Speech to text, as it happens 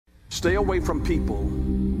Stay away from people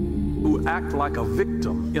who act like a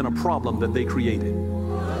victim in a problem that they created.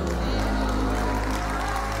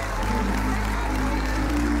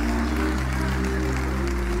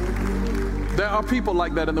 There are people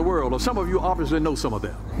like that in the world, or some of you obviously know some of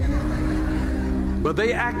them. But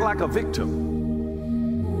they act like a victim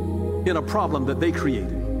in a problem that they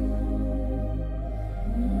created.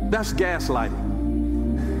 That's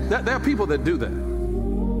gaslighting. There are people that do that.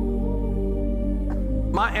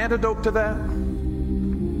 My antidote to that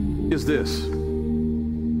is this.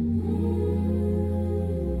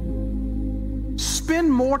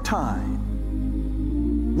 Spend more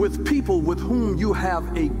time with people with whom you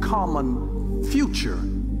have a common future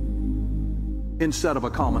instead of a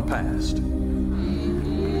common past.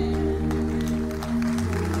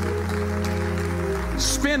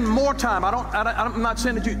 Spend more time. I'm not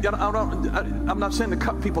saying that I'm not saying to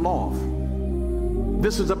cut people off.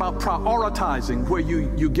 This is about prioritizing where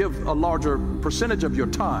you give a larger percentage of your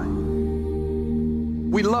time.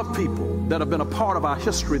 We love people that have been a part of our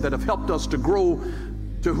history, that have helped us to grow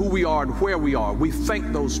to who we are and where we are. We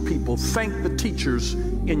thank those people. Thank the teachers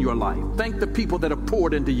in your life. Thank the people that have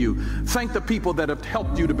poured into you. Thank the people that have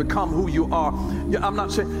helped you to become who you are. I'm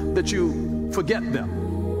not saying that you forget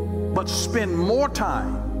them, but spend more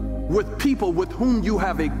time with people with whom you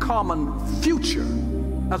have a common future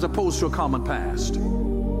as opposed to a common past.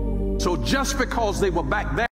 So just because they were back there